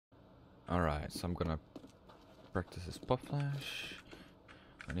Alright, so I'm gonna practice this pop flash.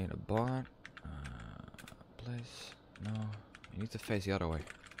 I need a bot. Place. No. You need to face the other way.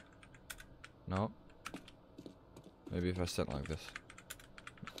 No. Maybe if I stand like this.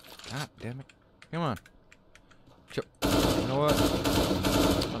 God damn it. Come on. Chip. You know what?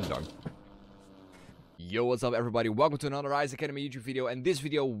 I'm done. Yo, what's up everybody? Welcome to another YzAcademy YouTube video. And this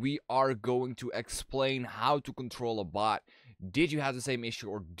video we are going to explain how to control a bot. Did you have the same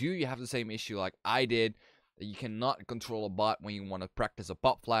issue, or do you have the same issue like I did, that you cannot control a bot when you want to practice a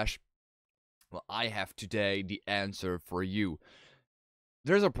pop flash? Well, I have today the answer for you.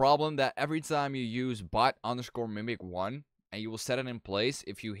 There's a problem that every time you use bot_mimic1 and you will set it in place,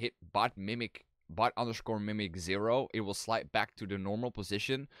 if you hit bot_mimic 0, it will slide back to the normal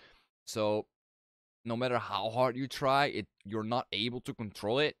position. So no matter how hard you try, you're not able to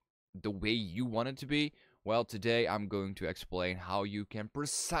control it the way you want it to be. Well, today I'm going to explain how you can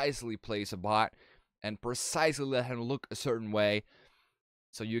precisely place a bot and precisely let him look a certain way,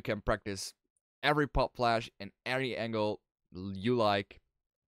 so you can practice every pop flash in any angle you like.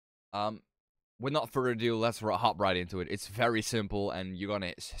 With not further ado, let's hop right into it. It's very simple, and you're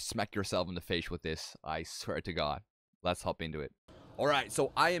gonna smack yourself in the face with this. I swear to God. Let's hop into it. Alright,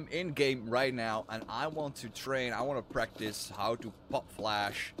 so I am in game right now, and I want to practice how to pop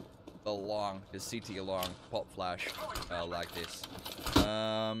flash along the CT along pop flash like this.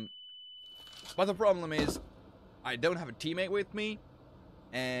 But the problem is I don't have a teammate with me,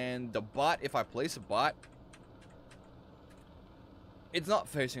 and the bot, if I place a bot, it's not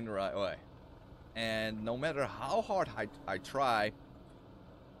facing the right way. And no matter how hard I try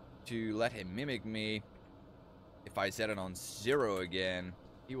to let him mimic me, if I set it on 0 again,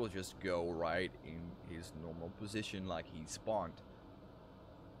 he will just go right in his normal position like he spawned.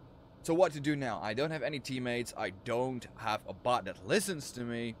 So what to do now? I don't have any teammates, I don't have a bot that listens to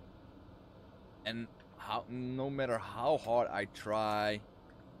me, and no matter how hard I try,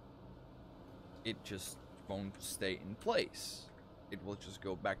 it just won't stay in place. It will just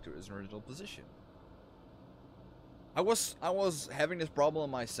go back to its original position. I was having this problem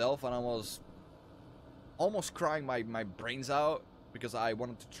myself, and I was almost crying my brains out because I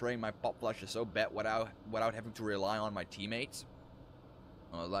wanted to train my pop flashes so bad without having to rely on my teammates.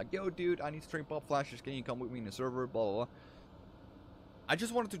 I was like, yo dude, I need to train pop flashes, can you come with me in the server, blah blah blah. I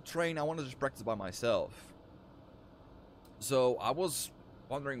just wanted to train, I wanted to just practice by myself. So I was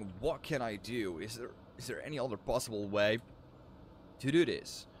wondering, what can I do? Is there any other possible way to do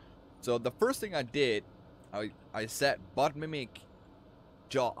this? So the first thing I did, I set bot mimic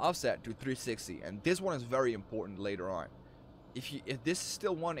jaw offset to 360, and this one is very important later on. If this is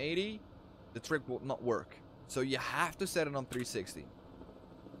still 180, the trick will not work. So you have to set it on 360.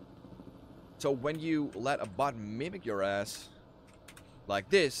 So when you let a bot mimic your ass like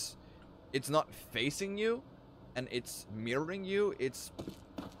this, it's not facing you and it's mirroring you, it's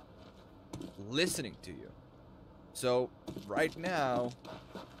listening to you. So right now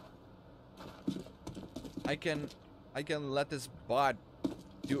I can let this bot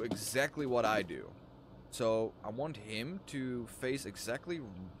do exactly what I do. So I want him to face exactly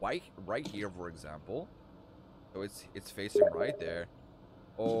right here, for example. So it's facing right there.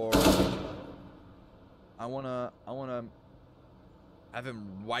 Or I wanna have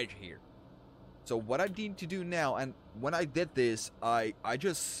him right here. So what I need to do now, and when I did this, I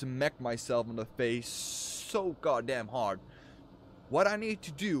just smacked myself in the face so goddamn hard. What I need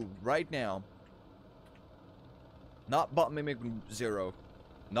to do right now, not bot mimic 0,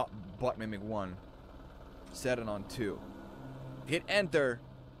 not bot mimic 1, set it on 2. Hit enter,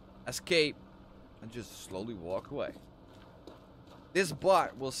 escape, and just slowly walk away. This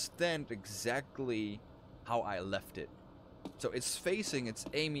bot will stand exactly how I left it. So it's facing, it's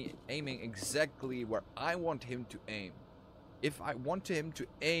aiming exactly where I want him to aim. If I want him to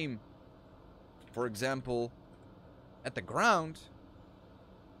aim, for example, at the ground,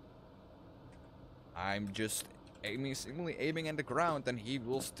 I'm just simply aiming at the ground, and he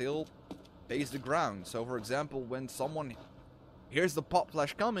will still face the ground. So for example, when someone hears the pop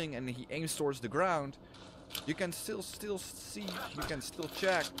flash coming and he aims towards the ground, you can still see, you can still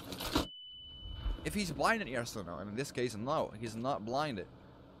check if he's blinded, yes or no. And in this case, no, he's not blinded.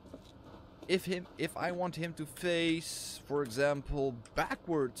 If I want him to face, for example,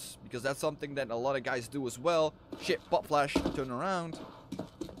 backwards, because that's something that a lot of guys do as well. Shit, pop flash, turn around.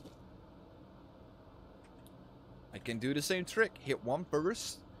 I can do the same trick. Hit 1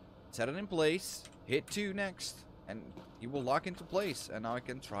 first, set it in place, hit 2 next, and he will lock into place. And now I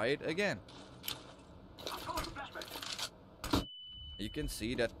can try it again. You can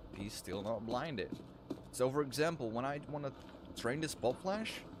see that he's still not blinded. So for example, when I want to train this pop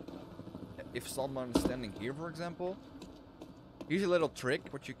flash, if someone is standing here, for example, here's a little trick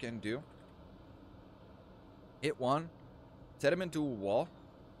what you can do. Hit one, set him into a wall,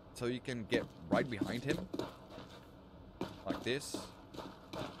 so you can get right behind him, like this.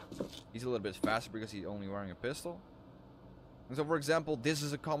 He's a little bit faster because he's only wearing a pistol. And so, for example, this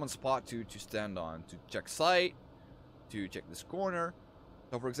is a common spot to stand on, to check sight, to check this corner.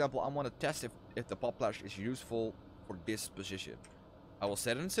 So, for example, I want to test if the pop flash is useful for this position. I will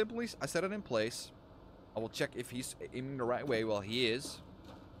set it in simply. I set it in place. I will check if he's aiming the right way. Well, he is.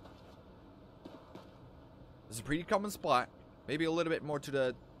 It's a pretty common spot. Maybe a little bit more to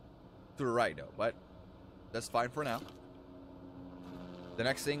the right though, but that's fine for now. The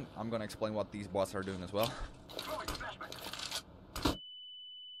next thing, I'm gonna explain what these bots are doing as well.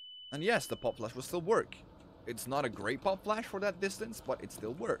 And yes, the pop flash will still work. It's not a great pop flash for that distance, but it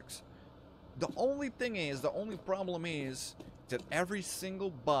still works. The only thing is, the only problem is that every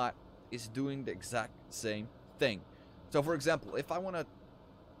single bot is doing the exact same thing. So for example, if I want to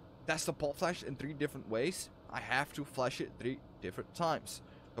test the pop flash in 3 different ways, I have to flash it 3 different times.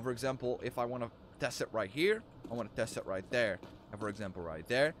 So for example, if I want to test it right here, I want to test it right there. And for example, right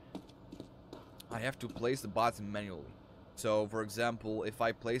there, I have to place the bots manually. So for example, if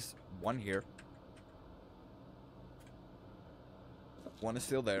I place one here, one is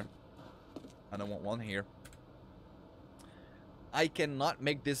still there, and I want one here, I cannot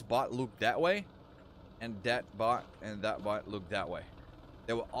make this bot look that way, and that bot look that way.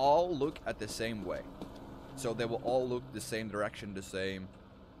 They will all look at the same way. So they will all look the same direction, the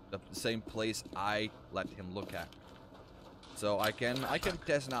same place I let him look at. So I can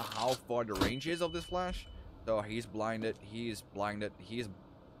test now how far the range is of this flash. So he's blinded, he's blinded, he's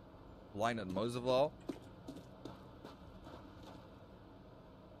blinded most of all.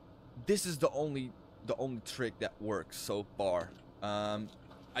 This is the only trick that works so far.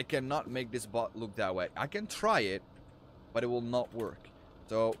 I cannot make this bot look that way. I can try it, but it will not work.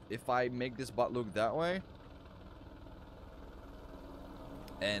 So if I make this bot look that way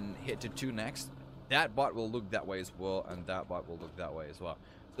and hit to 2 next, that bot will look that way as well, and that bot will look that way as well.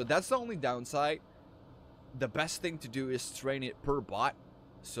 So that's the only downside. The best thing to do is train it per bot.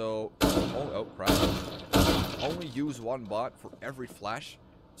 So oh crap, only use one bot for every flash.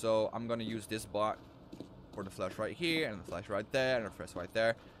 So I'm gonna use this bot for the flash right here, and the flash right there, and the flash right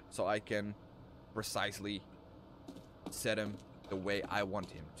there, so I can precisely set him the way I want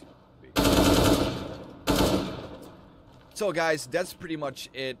him to be. So guys, that's pretty much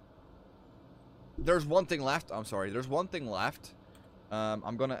it. There's one thing left. I'm sorry, there's one thing left.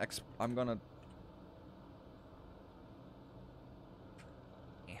 I'm gonna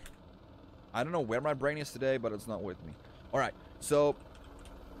I don't know where my brain is today, but it's not with me. Alright, so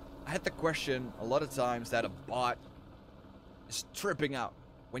I had the question a lot of times that a bot is tripping out.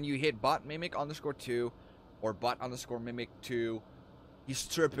 When you hit bot mimic _2 or bot _ mimic 2, he's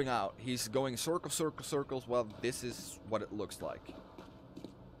tripping out. He's going circles. Well, this is what it looks like.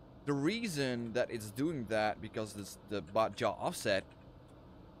 The reason that it's doing that, because the bot jaw offset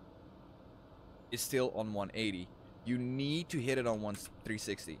is still on 180. You need to hit it on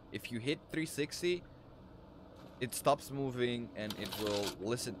 360. If you hit 360, it stops moving and it will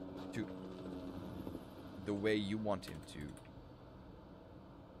listen to the way you want him to.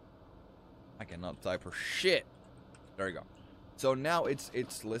 I cannot type for shit. There we go. So now it's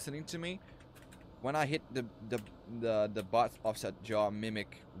listening to me. When I hit the bot offset jaw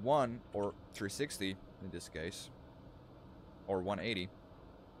mimic 1 or 360 in this case, or 180,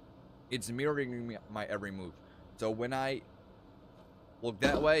 it's mirroring my every move. So when I look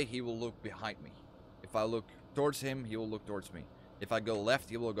that way, he will look behind me. If I look towards him, he will look towards me. If I go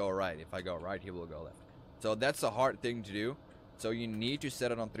left, he will go right. If I go right, he will go left. So that's a hard thing to do. So you need to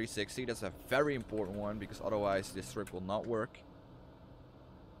set it on 360. That's a very important one, because otherwise this trick will not work.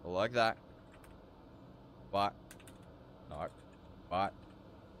 So like that. Bot. Not. Bot.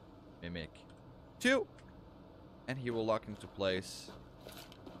 Mimic 2. And he will lock into place.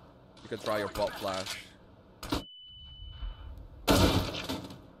 You can try your pop flash.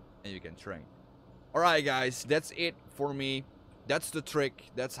 And you can train. Alright guys, that's it for me. That's the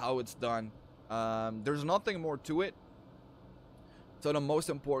trick. That's how it's done. There's nothing more to it. So the most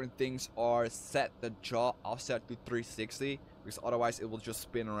important things are set the jaw offset to 360, because otherwise it will just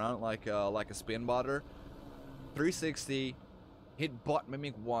spin around like a spin botter. 360, hit bot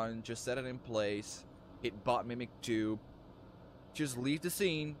mimic 1, just set it in place. Hit bot mimic 2, just leave the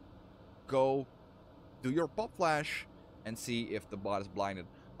scene, go do your pop flash, and see if the bot is blinded.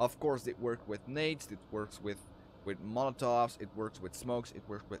 Of course, it works with nades, it works with molotovs, it works with smokes, it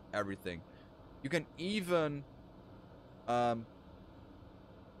works with everything. You can even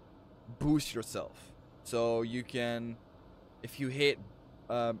boost yourself. So you can, if you hit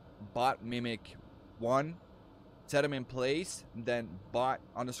bot mimic 1, set him in place, then bot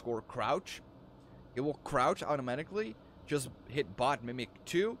underscore crouch, it will crouch automatically. Just hit bot mimic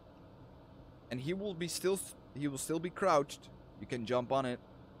 2, and he will still be crouched. You can jump on it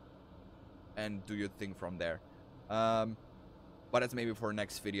and do your thing from there. But that's maybe for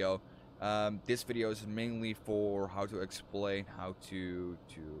next video. This video is mainly for how to explain how to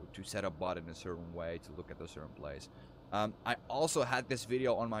set up bot in a certain way, to look at a certain place. I also had this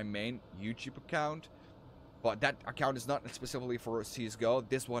video on my main YouTube account, but that account is not specifically for CSGO.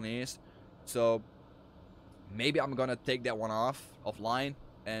 This one is. So maybe I'm gonna take that one offline,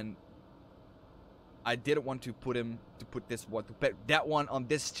 and I didn't want to put that one on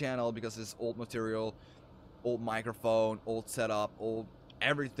this channel because it's old material, old microphone, old setup, old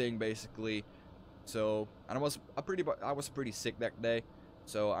everything basically. So, and I was pretty sick that day,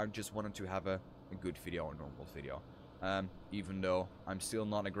 so I just wanted to have a good video, a normal video. Even though I'm still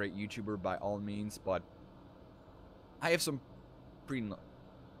not a great YouTuber by all means, but I have some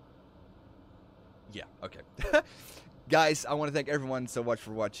yeah, okay. Guys, I want to thank everyone so much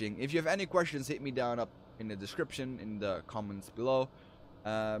for watching. If you have any questions, hit me down up in the description, in the comments below.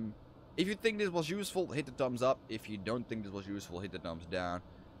 If you think this was useful, hit the thumbs up. If you don't think this was useful, hit the thumbs down.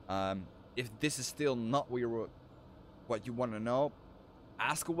 If this is still not what you want to know,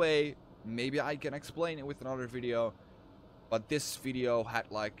 ask away. Maybe I can explain it with another video. But this video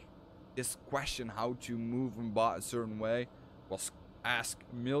had like this question, how to move and bot a certain way, was asked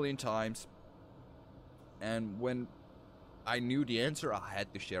a million times. And when I knew the answer, I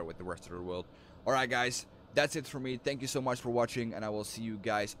had to share with the rest of the world. Alright guys, that's it for me. Thank you so much for watching, and I will see you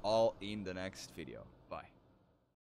guys all in the next video.